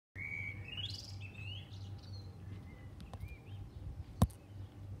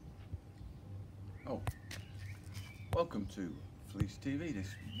Welcome to Fleece TV, this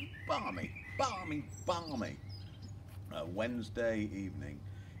balmy Wednesday evening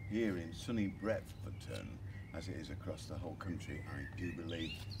here in sunny Bretfordton, as it is across the whole country, I do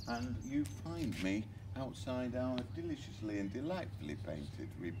believe. And you find me outside our deliciously and delightfully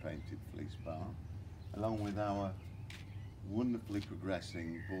repainted Fleece bar, along with our wonderfully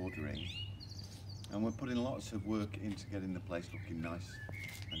progressing bordering. And we're putting lots of work into getting the place looking nice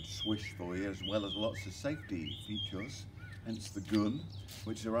and swish for you, as well as lots of safety features, hence the gun,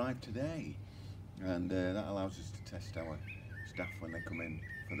 which arrived today. And that allows us to test our staff when they come in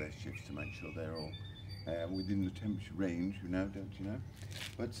for their shifts to make sure they're all within the temperature range, you know, don't you know?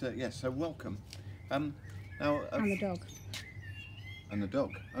 But yes, so welcome. Now, and the dog. And the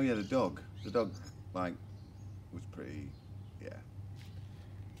dog. Oh yeah, the dog. The dog, like, was pretty, yeah,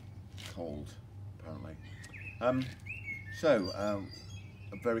 cold, apparently.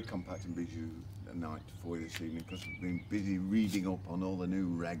 A very compact and busy night for you this evening, because we've been busy reading up on all the new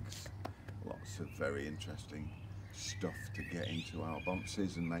regs. Lots of very interesting stuff to get into our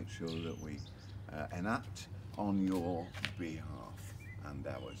boxes and make sure that we enact on your behalf and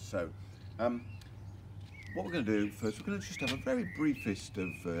ours. So what we're going to do first, we're going to just have a very briefest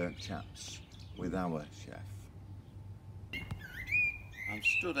of chats with our chef. I'm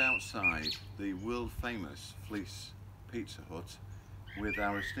stood outside the world famous Fleece Pizza Hut with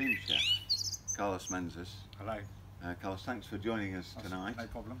our esteemed chef, Carlos Menzies. Hello. Carlos, thanks for joining us tonight. No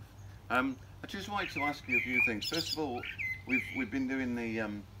problem. I just wanted to ask you a few things. First of all, we've been doing the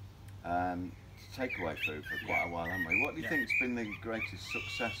takeaway food for quite a while, haven't we? What do you think's been the greatest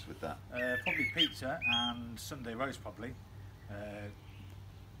success with that? Probably pizza and Sunday roast, probably.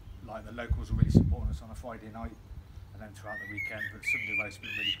 Like the locals are really supporting us on a Friday night and then throughout the weekend, but Sunday roast has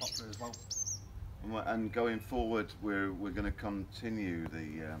been really popular as well. And going forward, we're going to continue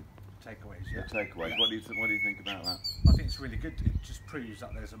the takeaways. The takeaways. Yeah. What do you think about that? I think it's really good. It just proves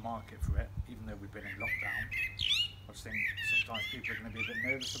that there's a market for it, even though we've been in lockdown. I just think sometimes people are going to be a bit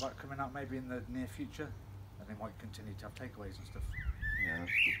nervous about coming out maybe in the near future, and they might continue to have takeaways and stuff. Yeah,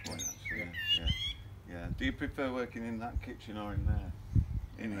 that's a good point actually. Yeah. Do you prefer working in that kitchen or in there?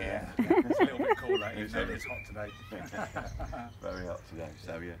 In here. It's a little bit cooler, even though it's hot today. Very hot today,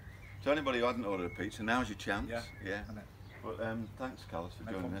 so yeah. So anybody who hasn't ordered a pizza, now's your chance. Yeah. But thanks, Carlos,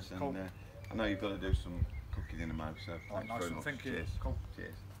 for joining us. Cool. And I know you've got to do some cooking in a mo, so thanks nice very much. Thank you. Cheers. Cool.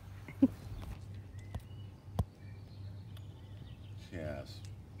 Cheers. Cheers.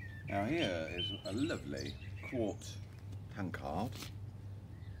 Now here is a lovely quartz tankard,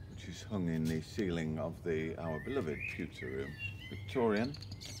 which is hung in the ceiling of our beloved pewter room, Victorian.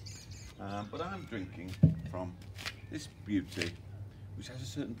 But I'm drinking from this beauty, which has a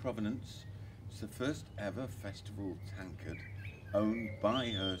certain provenance. It's the first ever festival tankard owned by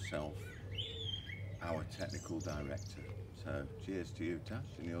herself, our technical director. So cheers to you,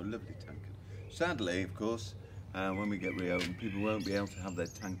 Tash, and your lovely tankard. Sadly, of course, when we get reopened, people won't be able to have their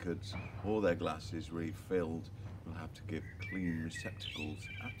tankards or their glasses refilled. We'll have to give clean receptacles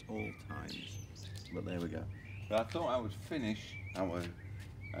at all times. But there we go. But I thought I would finish our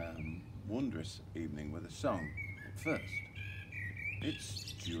wondrous evening with a song. But first,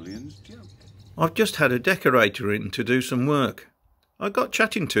 it's Julian's joke. I've just had a decorator in to do some work. I got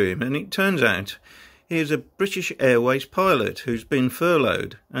chatting to him and it turns out he is a British Airways pilot who's been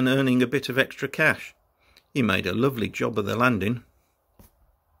furloughed and earning a bit of extra cash. He made a lovely job of the landing.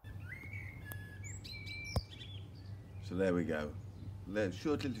 So there we go.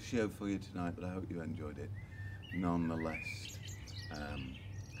 Short little show for you tonight, but I hope you enjoyed it nonetheless.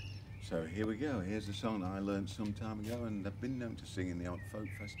 So here we go. Here's a song that I learned some time ago and I've been known to sing in the odd folk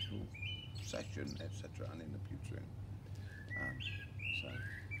festival session, etc., and in the pewter.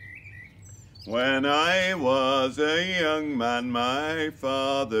 When I was a young man, my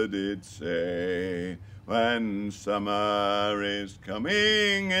father did say, when summer is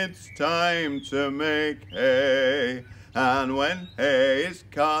coming, it's time to make hay. And when hay is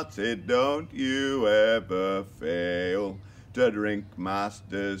carted, don't you ever fail to drink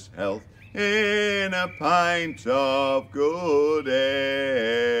master's health in a pint of good ale.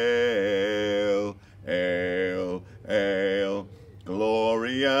 Ale, ale,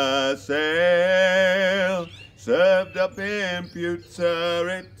 glorious ale, served up in pewter,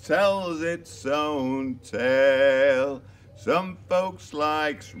 it tells its own tale. Some folks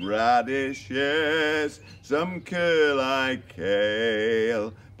likes radishes, some curl like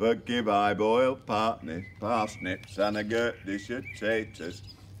kale, but give I boiled parsnips and a girt dish of taters,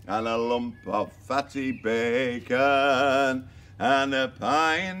 and a lump of fatty bacon, and a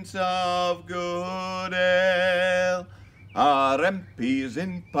pint of good ale. Our MPs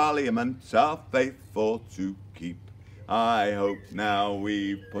in Parliament are faithful to keep I hope now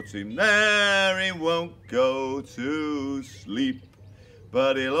we've put him there he won't go to sleep,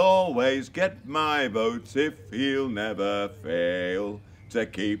 but he'll always get my vote if he'll never fail to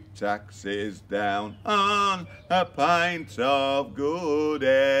keep taxes down on a pint of good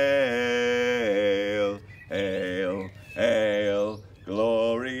ale. Ale, ale,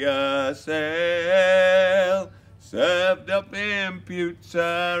 glorious ale, served up in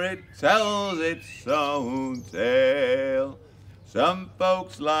pewter, it tells its own tale. Some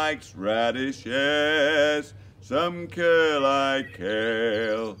folks likes radishes, some curl like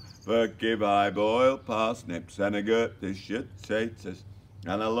kale, but give I boiled parsnips and a good dish of taters,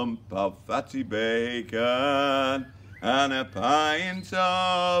 and a lump of fatty bacon, and a pint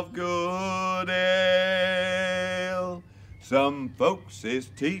of good ale. Some folks is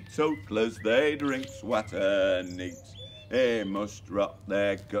teetotalers, they drink swatter neat. They must rot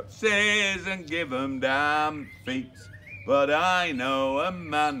their gutses and give 'em damn feet. But I know a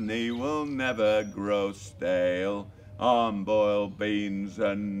man, he will never grow stale on boiled beans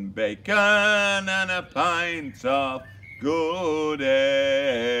and bacon and a pint of good ale.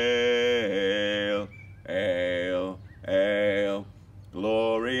 Ale, ale,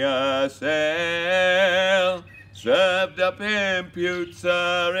 glorious ale, served up in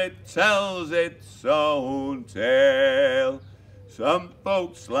pewter, it tells its own tale. Some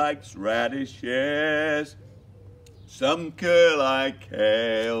folks likes radishes, some curl like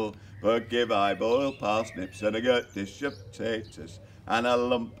kale, but give I boiled parsnips and a good dish of taters, and a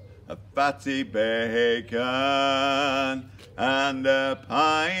lump of fatty bacon, and a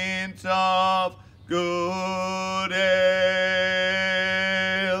pint of good ale.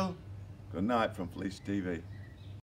 Good night from Fleece TV.